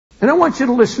And I want you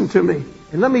to listen to me.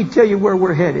 And let me tell you where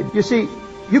we're headed. You see,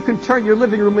 you can turn your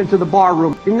living room into the bar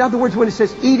room. In other words, when it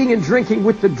says eating and drinking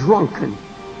with the drunken,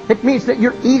 it means that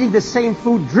you're eating the same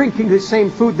food, drinking the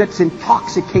same food that's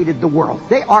intoxicated the world.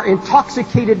 They are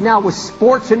intoxicated now with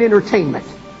sports and entertainment.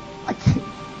 I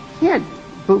can't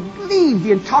believe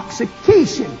the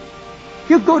intoxication.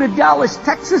 You go to Dallas,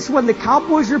 Texas when the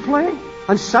Cowboys are playing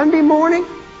on Sunday morning.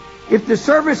 If the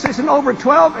service isn't over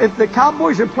 12, if the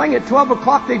Cowboys are playing at 12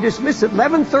 o'clock, they dismiss at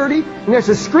 11:30, and there's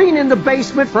a screen in the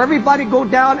basement for everybody to go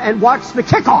down and watch the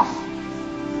kickoff.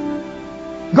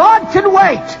 God can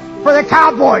wait for the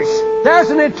Cowboys.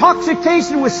 There's an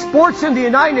intoxication with sports in the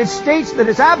United States that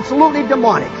is absolutely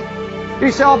demonic.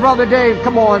 You say, oh, Brother Dave,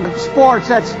 come on, sports,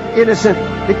 that's innocent.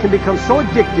 It can become so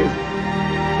addictive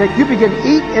that you begin to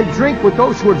eat and drink with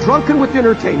those who are drunken with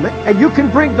entertainment, and you can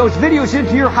bring those videos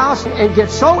into your house and get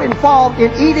so involved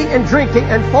in eating and drinking.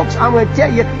 And folks, I'm going to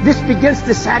tell you, this begins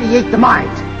to satiate the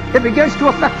mind. It begins to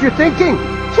affect your thinking.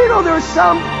 You know, there are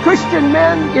some Christian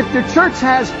men, if the church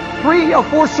has 3 or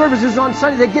 4 services on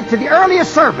Sunday, they get to the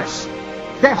earliest service.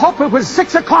 They hope it was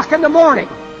 6 o'clock in the morning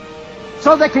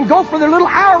so they can go for their little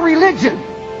hour religion.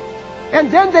 And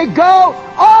then they go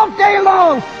all day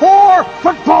long, 4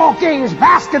 football games,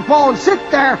 basketball, and sit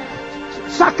there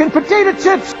sucking potato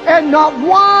chips and not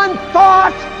one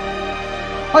thought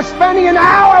of spending an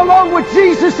hour along with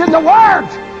Jesus in the Word.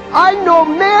 I know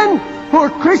men who are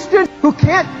Christians who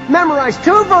can't memorize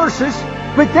 2 verses,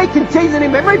 but they can tell you the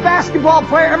name of every basketball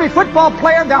player, every football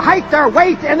player, their height, their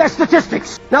weight, and their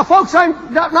statistics. Now, folks,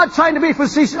 I'm not trying to be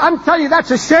facetious. I'm telling you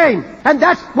that's a shame. And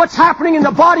that's what's happening in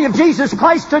the body of Jesus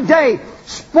Christ today.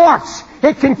 Sports.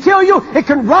 It can kill you. It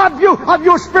can rob you of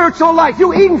your spiritual life.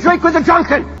 You eat and drink with the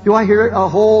drunken. Do I hear a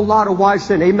whole lot of wives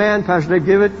saying, amen, Pastor Dave,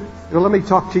 give it? Well, let me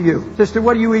talk to you. Sister,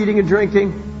 what are you eating and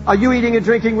drinking? Are you eating and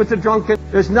drinking with the drunken?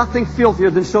 There's nothing filthier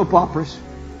than soap operas.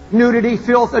 Nudity,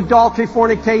 filth, adultery,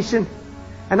 fornication.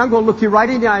 And I'm going to look you right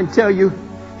in the eye and tell you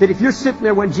that if you're sitting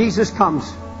there when Jesus comes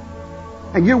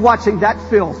and you're watching that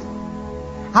filth,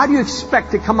 how do you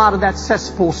expect to come out of that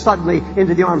cesspool suddenly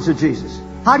into the arms of Jesus?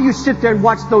 How do you sit there and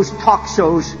watch those talk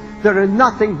shows that are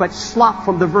nothing but slop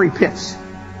from the very pits?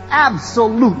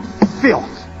 Absolute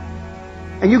filth.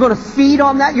 And you're going to feed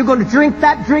on that. You're going to drink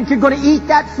that drink. You're going to eat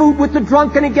that food with the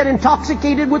drunken and get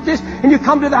intoxicated with this. And you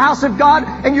come to the house of God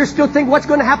and you're still thinking, what's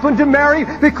going to happen to Mary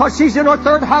because she's in her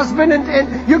 3rd husband?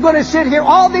 And you're going to sit here,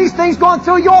 all these things going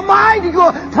through your mind. You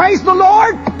go, praise the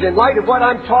Lord. In light of what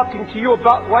I'm talking to you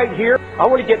about right here, I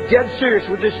want to get dead serious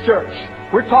with this church.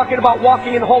 We're talking about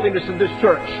walking in holiness in this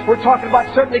church. We're talking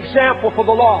about setting an example for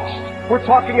the lost. We're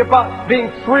talking about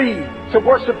being free to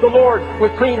worship the Lord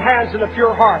with clean hands and a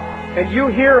pure heart. And you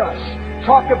hear us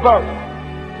talk about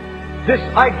this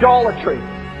idolatry.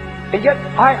 And yet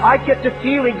I get the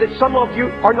feeling that some of you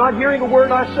are not hearing a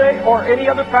word I say, or any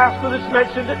other pastor that's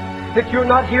mentioned it, that you're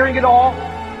not hearing it all.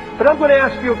 But I'm going to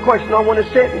ask you a question. I want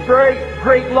to say it in very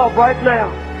great love right now.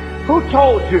 Who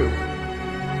told you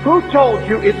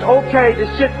it's okay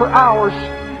to sit for hours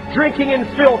drinking in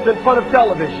filth in front of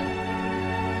television?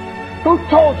 Who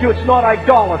told you it's not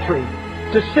idolatry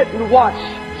to sit and watch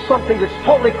something that's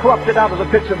totally corrupted out of the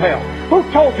pits of hell? Who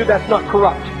told you that's not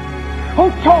corrupt?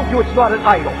 Who told you it's not an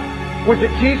idol? Was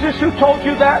it Jesus who told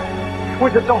you that?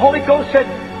 Was it the Holy Ghost said,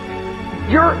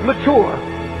 you're mature?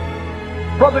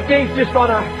 Brother Dave's just on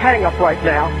a hang-up right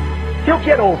now. He'll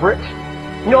get over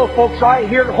it. No, folks, I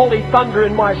hear holy thunder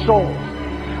in my soul.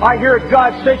 I hear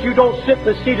God says you don't sit in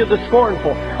the seat of the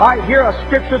scornful. I hear a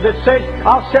scripture that says,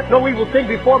 I'll set no evil thing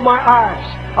before my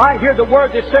eyes. I hear the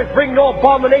word that says, bring no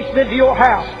abomination into your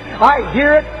house. I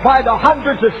hear it by the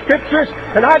hundreds of scriptures,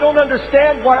 and I don't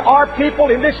understand why our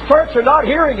people in this church are not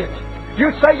hearing it.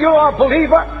 You say you are a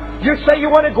believer. You say you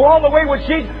want to go all the way with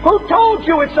Jesus. Who told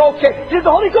you it's okay? Did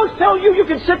the Holy Ghost tell you you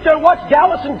can sit there and watch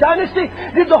Dallas and Dynasty?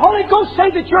 Did the Holy Ghost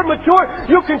say that you're mature?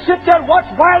 You can sit there and watch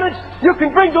violence? You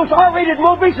can bring those R-rated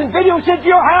movies and videos into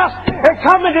your house and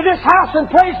come into this house and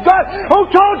praise God? Who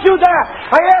told you that?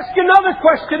 I ask another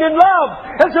question in love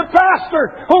as a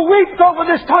pastor who weeps over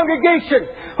this congregation.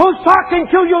 Who's talking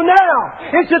to you now?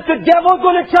 Is it the devil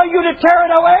going to tell you to tear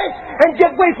it away and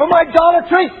get away from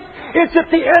idolatry? Is it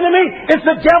the enemy? Is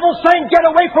the devil saying, get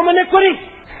away from iniquity?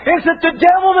 Is it the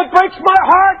devil that breaks my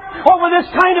heart over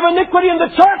this kind of iniquity in the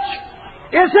church?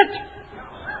 Is it?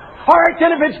 All right,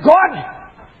 then, if it's God,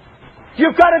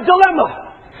 you've got a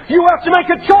dilemma. You have to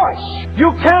make a choice.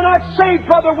 You cannot say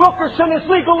Brother Wilkerson is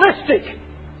legalistic.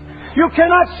 You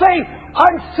cannot say,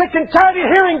 I'm sick and tired of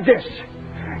hearing this.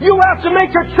 You have to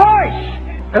make a choice.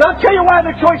 And I'll tell you why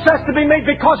the choice has to be made,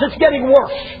 because it's getting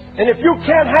worse. And if you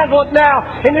can't handle it now,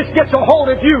 and this gets a hold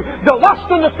of you, the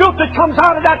lust and the filth that comes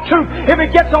out of that truth, if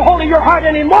it gets a hold of your heart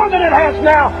any more than it has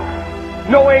now,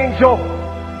 no angel,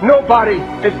 nobody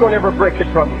is going to ever break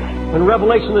it from you. In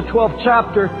Revelation, the 12th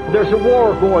chapter, there's a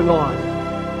war going on.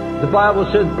 The Bible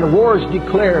says the war is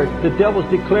declared. The devil's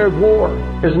declared war.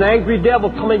 There's an angry devil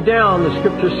coming down, the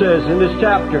Scripture says in this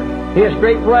chapter. He has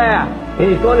great wrath, and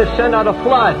he's going to send out a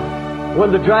flood.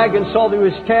 When the dragon saw that he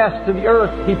was cast to the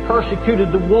earth, he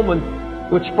persecuted the woman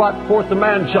which brought forth the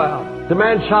man-child. The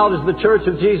man-child is the church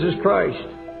of Jesus Christ.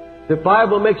 The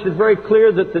Bible makes it very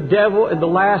clear that the devil in the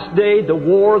last day, the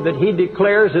war that he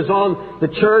declares is on the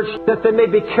church, that they may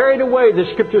be carried away. The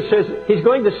Scripture says he's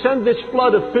going to send this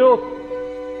flood of filth,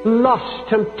 lust,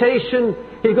 temptation.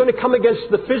 He's going to come against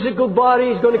the physical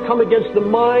body. He's going to come against the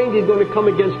mind. He's going to come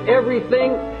against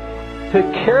everything to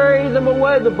carry them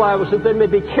away, the Bible says, they may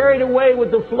be carried away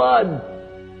with the flood.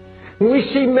 And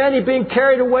we see many being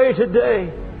carried away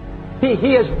today.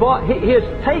 He has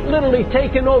literally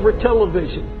taken over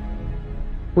television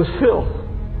with filth.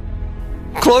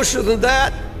 Closer than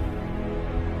that,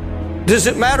 does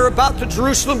it matter about the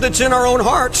Jerusalem that's in our own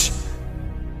hearts?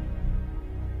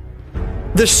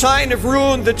 The sign of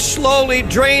ruin that's slowly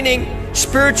draining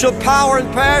spiritual power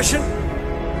and passion?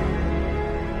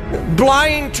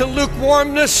 Blind to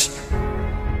lukewarmness,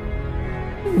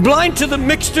 blind to the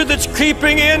mixture that's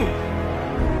creeping in.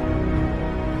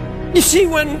 You see,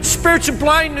 when spiritual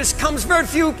blindness comes, very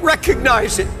few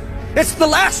recognize it. It's the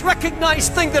last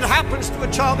recognized thing that happens to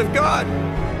a child of God.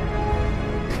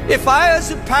 If I,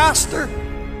 as a pastor,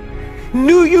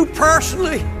 knew you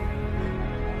personally,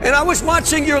 and I was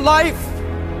watching your life,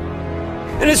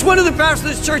 and as one of the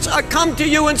pastors of this church, I come to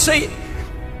you and say,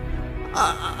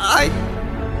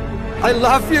 I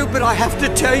love you, but I have to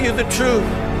tell you the truth.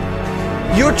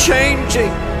 You're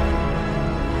changing.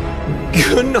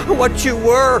 You're not what you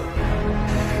were.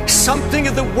 Something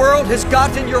of the world has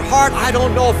gotten your heart. I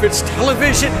don't know if it's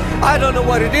television. I don't know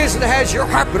what it is that has your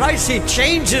heart, but I see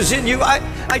changes in you.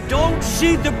 I don't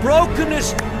see the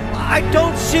brokenness. I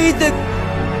don't see the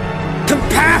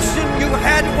compassion you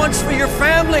had once for your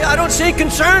family. I don't see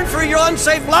concern for your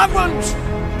unsaved loved ones.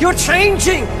 You're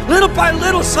changing. Little by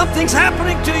little, something's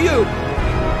happening to you.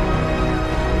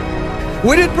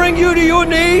 Would it bring you to your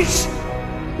knees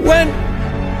when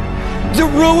the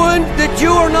ruin that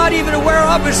you are not even aware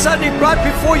of is suddenly brought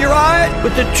before your eyes?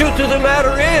 But the truth of the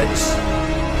matter is,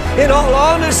 in all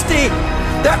honesty,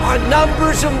 there are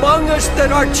numbers among us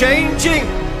that are changing,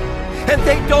 and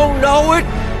they don't know it.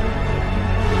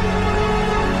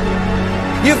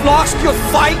 You've lost your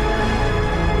fight.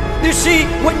 You see,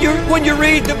 when you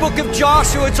read the book of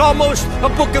Joshua, it's almost a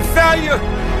book of failure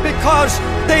because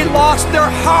they lost their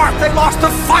heart. They lost the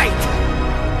fight.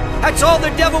 That's all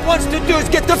the devil wants to do, is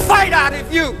get the fight out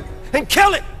of you and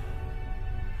kill it.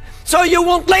 So you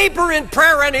won't labor in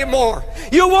prayer anymore.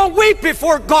 You won't weep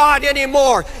before God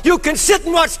anymore. You can sit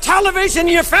and watch television and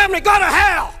your family go to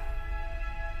hell.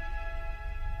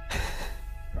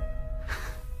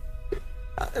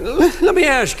 Let me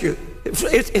ask you,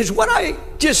 is what I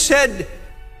just said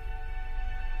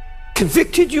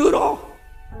convicted you at all?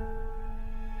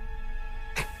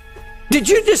 Did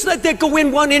you just let that go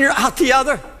in one ear out the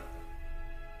other?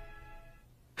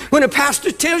 When a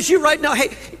pastor tells you right now,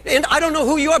 hey, and I don't know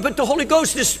who you are, but the Holy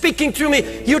Ghost is speaking through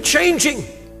me, you're changing.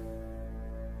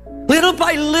 Little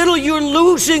by little, you're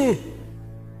losing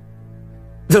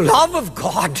the love of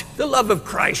God, the love of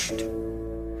Christ.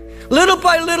 Little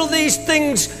by little, these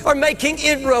things are making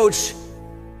inroads.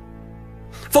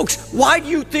 Folks, why do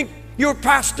you think your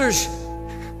pastors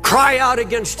cry out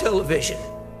against television?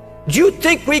 Do you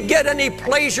think we get any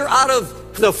pleasure out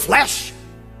of the flesh?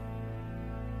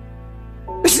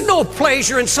 There's no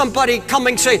pleasure in somebody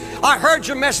coming saying, I heard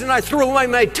your message and I threw away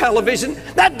my television.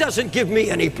 That doesn't give me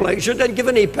any pleasure. It doesn't give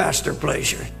any pastor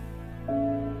pleasure.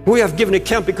 We have given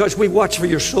account because we watch for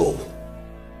your soul.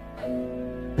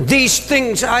 These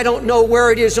things, I don't know where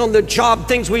it is on the job,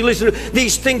 things we listen to,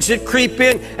 these things that creep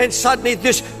in, and suddenly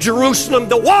this Jerusalem,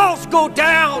 the walls go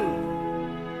down,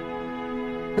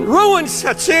 and ruin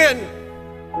sets in.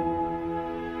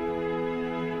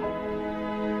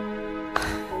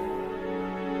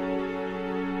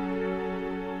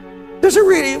 Does it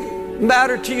really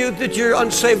matter to you that your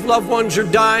unsaved loved ones are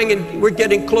dying and we're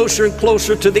getting closer and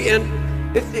closer to the end?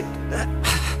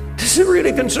 Does it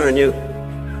really concern you?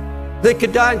 They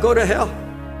could die and go to hell.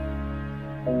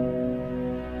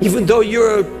 Even though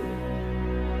you're a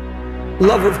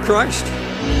lover of Christ.